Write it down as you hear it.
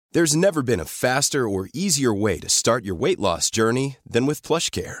There's never been a faster or easier way to start your weight loss journey than with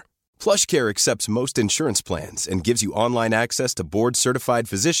PlushCare. PlushCare accepts most insurance plans and gives you online access to board-certified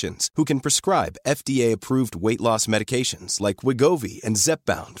physicians who can prescribe FDA-approved weight loss medications like Wegovy and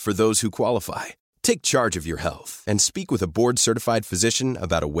Zepbound for those who qualify. Take charge of your health and speak with a board-certified physician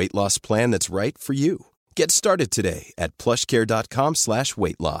about a weight loss plan that's right for you. Get started today at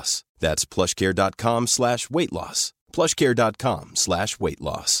plushcare.com/weight-loss. That's plushcare.com/weight-loss.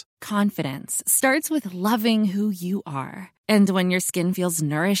 plushcare.com/weight-loss. Confidence starts with loving who you are. And when your skin feels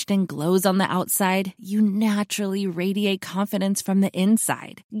nourished and glows on the outside, you naturally radiate confidence from the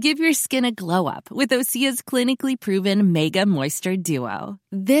inside. Give your skin a glow up with Osea's clinically proven Mega Moisture Duo.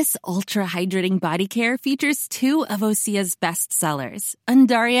 This ultra-hydrating body care features 2 of Osea's best sellers,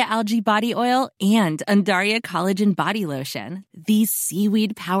 Undaria Algae Body Oil and Undaria Collagen Body Lotion. These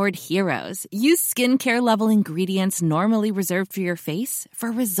seaweed-powered heroes use skincare-level ingredients normally reserved for your face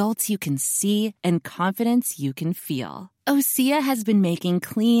for results you can see and confidence you can feel. Osea has been making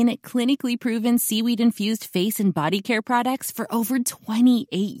clean, clinically proven seaweed-infused face and body care products for over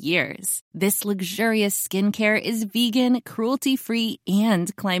 28 years. This luxurious skincare is vegan, cruelty-free,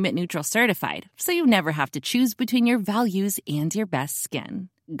 and climate-neutral certified, so you never have to choose between your values and your best skin.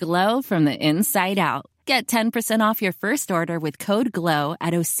 Glow from the inside out. Get 10% off your first order with code GLOW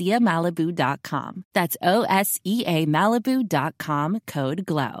at OseaMalibu.com. That's OSEA Malibu.com, code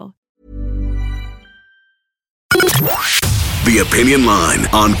GLOW. The Opinion Line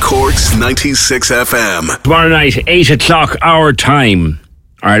on Cork's 96 FM. Tomorrow night, 8 o'clock our time.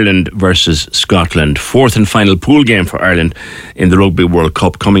 Ireland versus Scotland. 4th and final pool game for Ireland in the Rugby World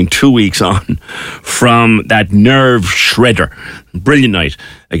Cup, coming 2 weeks on from that nerve shredder. Brilliant night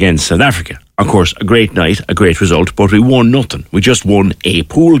against South Africa. Of course, a great night, a great result, but we won nothing. We just won a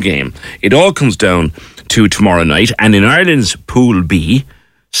pool game. It all comes down to tomorrow night. And in Ireland's Pool B,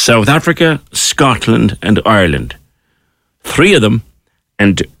 South Africa, Scotland and Ireland. 3 of them,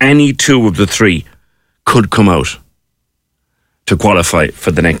 and any 2 of the 3 could come out to qualify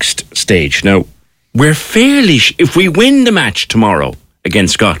for the next stage. Now, we're fairly... if we win the match tomorrow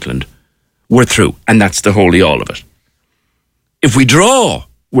against Scotland, we're through, and that's the holy all of it. If we draw,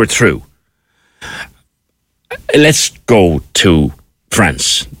 we're through. Let's go to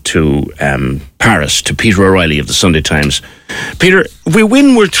France, to Paris, to Peter O'Reilly of the Sunday Times. Peter, if we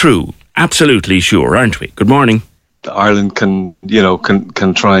win, we're through. Absolutely sure, aren't we? Good morning. Ireland can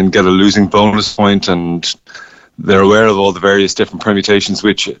try and get a losing bonus point, and they're aware of all the various different permutations,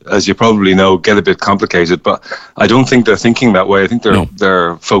 which, as you probably know, get a bit complicated. But I don't think they're thinking that way. I think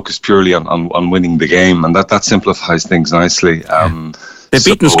they're focused purely on winning the game, and that simplifies things nicely. They've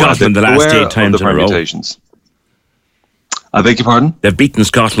beaten Scotland the last 8 times in a row. I beg your pardon? They've beaten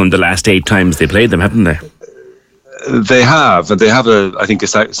Scotland the last 8 times they played them, haven't they? They have, and they have a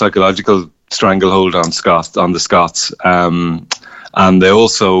psychological stranglehold on the Scots, and they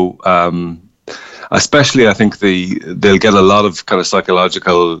also, especially, I think they'll get a lot of kind of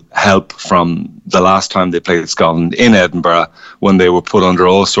psychological help from the last time they played Scotland in Edinburgh, when they were put under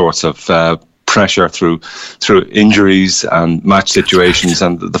all sorts of pressure through injuries and match situations,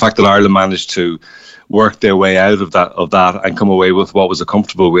 and the fact that Ireland managed to work their way out of that and come away with what was a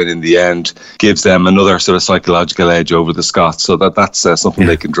comfortable win in the end gives them another sort of psychological edge over the Scots. So that's something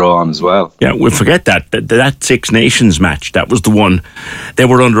they can draw on as well. Yeah, we forget that Six Nations match. That was the one. They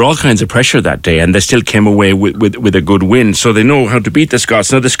were under all kinds of pressure that day, and they still came away with a good win. So they know how to beat the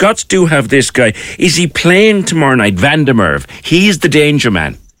Scots. Now the Scots do have this guy. Is he playing tomorrow night? Van der Merwe. He's the danger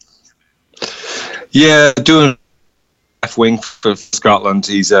man. Yeah, doing left wing for Scotland.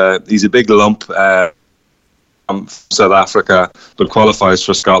 He's a big lump. From South Africa, but qualifies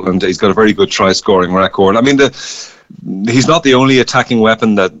for Scotland. He's got a very good try-scoring record. I mean, he's not the only attacking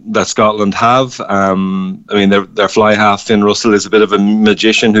weapon that Scotland have. I mean, their fly half Finn Russell is a bit of a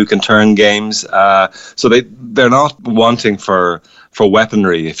magician who can turn games. So they're not wanting for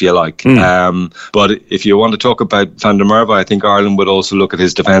weaponry, if you like. But if you want to talk about Van der Merwe, I think Ireland would also look at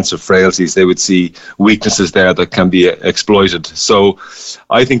his defensive frailties. They would see weaknesses there that can be exploited. So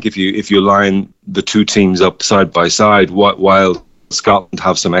I think if you line the 2 teams up side by side, while Scotland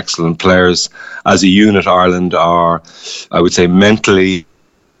have some excellent players, as a unit Ireland are, I would say, mentally,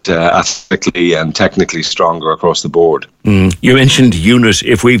 athletically and technically stronger across the board. You mentioned unit.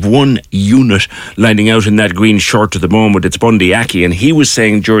 If we've one unit lining out in that green shirt at the moment, it's Bundy Aki, and he was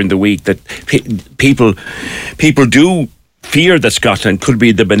saying during the week that people do fear that Scotland could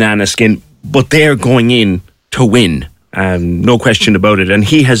be the banana skin, but they're going in to win. No question about it. And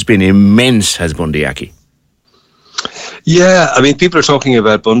he has been immense, has Bundy Aki. Yeah, I mean, people are talking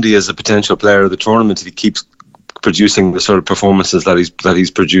about Bundy as a potential player of the tournament if he keeps producing the sort of performances that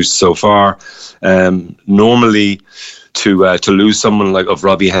he's produced so far. Normally, to lose someone like of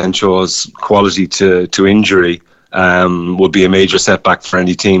Robbie Henshaw's quality to injury would be a major setback for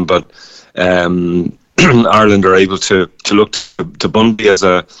any team. But Ireland are able to look to Bundy as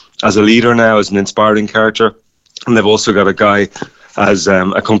a leader now, as an inspiring character, and they've also got a guy as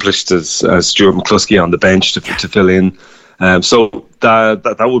accomplished as Stuart McCluskey on the bench to fill in. So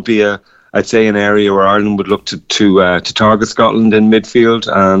that would be I'd say an area where Ireland would look to target Scotland in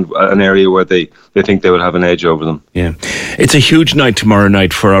midfield, and an area where they think they would have an edge over them. Yeah, it's a huge night tomorrow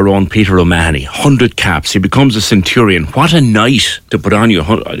night for our own Peter O'Mahony. 100 caps. He becomes a centurion. What a night to put on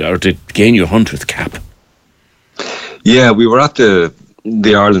or to gain your 100th cap. Yeah, we were at the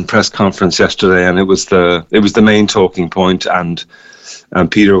Ireland press conference yesterday, and it was the main talking point. And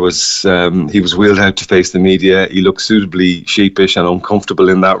Peter was he was wheeled out to face the media. He looked suitably sheepish and uncomfortable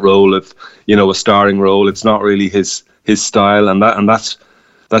in that role of, a starring role. It's not really his style, and that's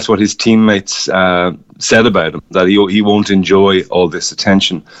what his teammates said about him, that he won't enjoy all this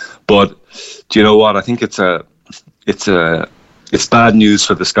attention. But do you know what? I think it's bad news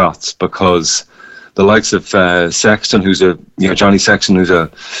for the Scots, because the likes of Sexton, who's Johnny Sexton, who's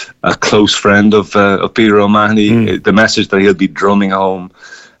a close friend of Peter O'Mahony, the message that he'll be drumming home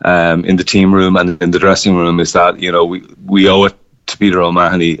in the team room and in the dressing room is that we owe it to Peter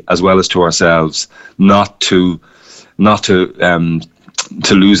O'Mahony as well as to ourselves not to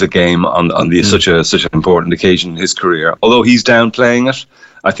lose a game on such an important occasion in his career. Although he's downplaying it,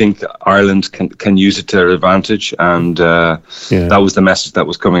 I think Ireland can use it to their advantage, and that was the message that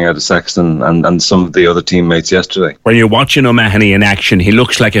was coming out of Sexton and some of the other teammates yesterday. When you're watching O'Mahony in action, he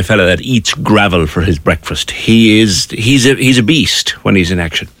looks like a fella that eats gravel for his breakfast. He's a beast when he's in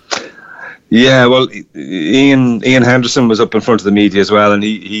action. Yeah, well, Ian Henderson was up in front of the media as well, and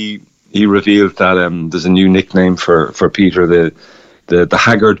he revealed that there's a new nickname for Peter, the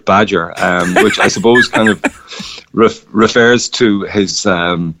Haggard Badger, which I suppose kind of refers to his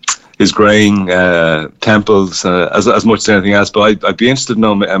greying temples as much as anything else. But I'd be interested to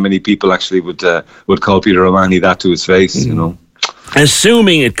know how many people actually would call Peter O'Mahony that to his face.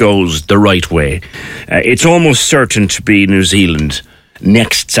 Assuming it goes the right way, it's almost certain to be New Zealand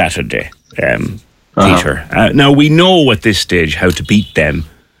next Saturday, Peter. Now we know at this stage how to beat them,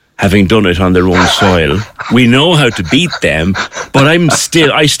 having done it on their own soil. We know how to beat them, but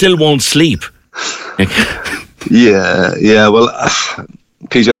I still won't sleep. Yeah. Well,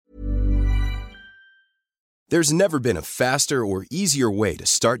 PJ. There's never been a faster or easier way to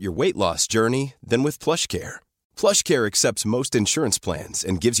start your weight loss journey than with PlushCare. PlushCare accepts most insurance plans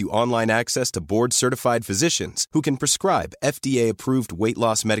and gives you online access to board-certified physicians who can prescribe FDA-approved weight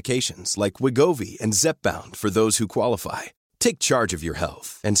loss medications like Wegovy and Zepbound for those who qualify. Take charge of your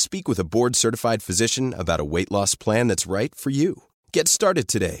health and speak with a board-certified physician about a weight loss plan that's right for you. Get started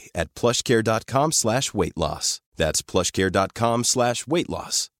today at plushcare.com/weight-loss. That's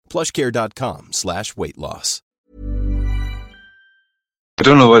plushcare.com/weight-loss. plushcare.com/weight-loss. I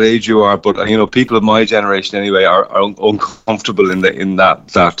don't know what age you are, but people of my generation anyway are uncomfortable in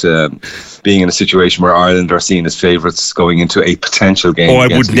that being in a situation where Ireland are seen as favourites going into a potential game. I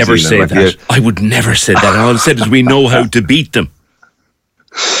would never say that. I would never say that. All I said is we know how to beat them.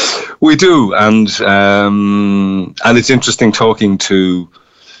 We do, and it's interesting talking to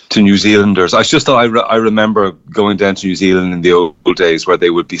New Zealanders. I remember going down to New Zealand in the old days, where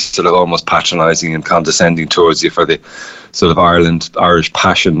they would be sort of almost patronising and condescending towards you for the sort of Irish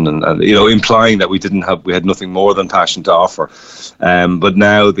passion, and implying that we had nothing more than passion to offer. But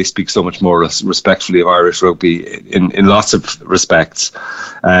now they speak so much more respectfully of Irish rugby in lots of respects.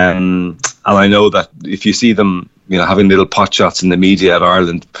 And I know that if you see them, having little pot shots in the media at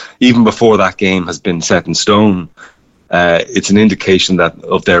Ireland, even before that game has been set in stone, it's an indication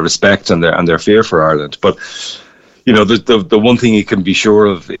of their respect and their fear for Ireland. But the one thing you can be sure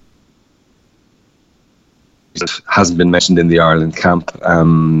of that hasn't been mentioned in the Ireland camp.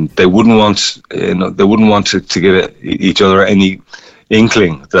 They wouldn't want to give each other any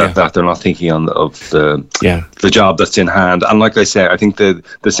inkling that they're not thinking of the job that's in hand. And like I say, I think the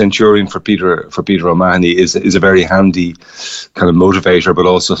centurion for Peter O'Mahony is a very handy kind of motivator, but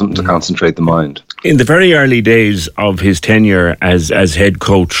also something to concentrate the mind. In the very early days of his tenure as head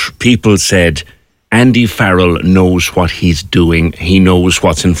coach, people said Andy Farrell knows what he's doing. He knows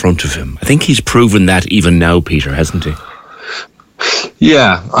what's in front of him. I think he's proven that even now, Peter, hasn't he?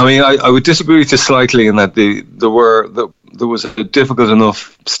 Yeah, I mean, I would disagree with you slightly in that there was a difficult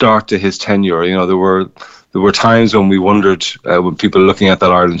enough start to his tenure. There there were times when we wondered, when people looking at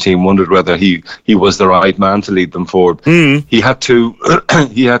that Ireland team wondered whether he was the right man to lead them forward. He had to,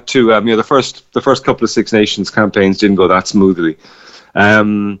 the first couple of Six Nations campaigns didn't go that smoothly.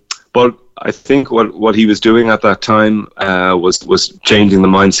 But I think what he was doing at that time was changing the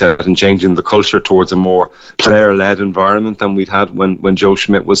mindset and changing the culture towards a more player-led environment than we'd had when Joe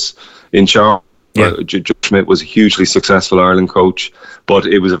Schmidt was in charge. Yeah. Joe Schmidt was a hugely successful Ireland coach, but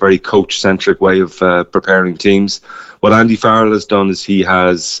it was a very coach-centric way of preparing teams. What Andy Farrell has done is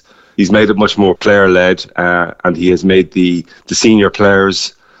he's made it much more player-led, and he has made the senior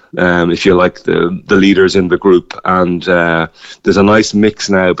players, if you like, the leaders in the group. And there's a nice mix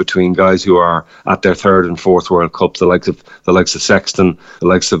now between guys who are at their third and fourth World Cup, the likes of Sexton, the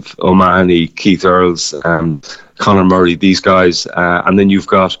likes of O'Mahony, Keith Earls, Conor Murray, these guys, and then you've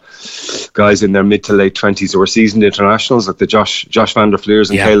got guys in their mid to late 20s who are seasoned internationals, like the Josh van der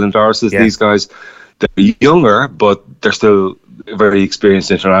Fleers and Caelan Doris's. These guys, they're younger, but they're still very experienced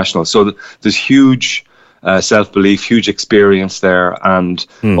internationals. So there's huge self-belief, huge experience there, and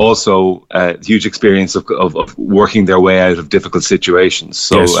also huge experience of working their way out of difficult situations.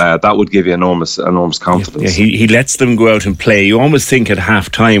 So that would give you enormous confidence. Yeah, he lets them go out and play. You almost think at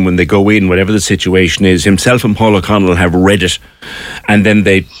half-time when they go in, whatever the situation is, himself and Paul O'Connell have read it, and then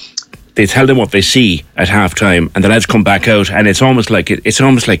they tell them what they see at half-time, and the lads come back out, and it's almost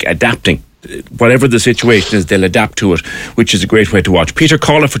like adapting. Whatever the situation is, they'll adapt to it, which is a great way to watch. Peter,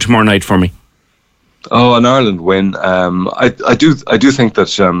 call it for tomorrow night for me. Oh, an Ireland win. I do think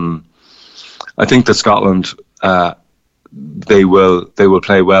that I think that Scotland they will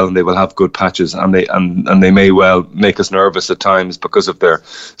play well, and they will have good patches, and they may well make us nervous at times because of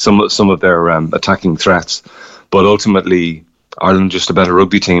some of their attacking threats. But ultimately, Ireland just a better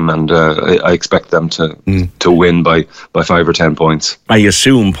rugby team, and I expect them to win by 5 or 10 points. I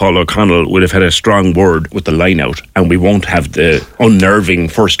assume Paul O'Connell would have had a strong word with the line out, and we won't have the unnerving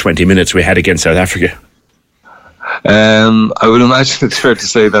first 20 minutes we had against South Africa. I would imagine it's fair to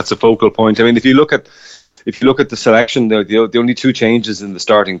say that's a focal point. I mean, if you look at the selection, the only two changes in the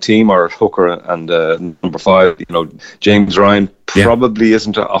starting team are hooker and number 5. James Ryan probably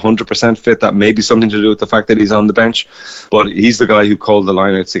isn't 100% fit. That may be something to do with the fact that he's on the bench, but he's the guy who called the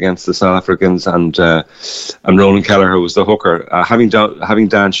lineouts against the South Africans, and Ronan Kelleher was the hooker. Having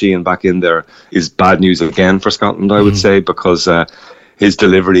Dan Sheehan back in there is bad news again for Scotland, I would say, because his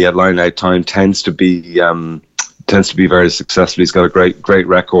delivery at lineout time tends to be very successful. He's got a great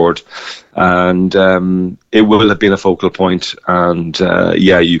record, and it will have been a focal point. And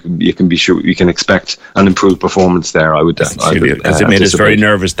you can be sure you can expect an improved performance there. I would because it made us very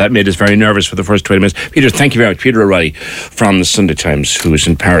nervous. That made us very nervous for the first 20 minutes. Peter, thank you very much. Peter O'Reilly from the Sunday Times, who is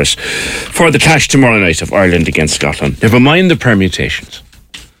in Paris for the clash tomorrow night of Ireland against Scotland. Never mind the permutations;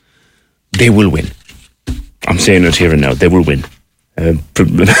 they will win. I'm saying it here and now. They will win.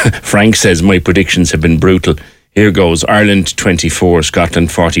 Frank says my predictions have been brutal. Here goes: Ireland 24,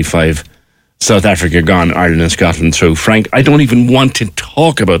 Scotland 45, South Africa gone, Ireland and Scotland through. Frank, I don't even want to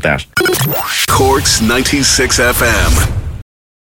talk about that. Cork's 96 FM.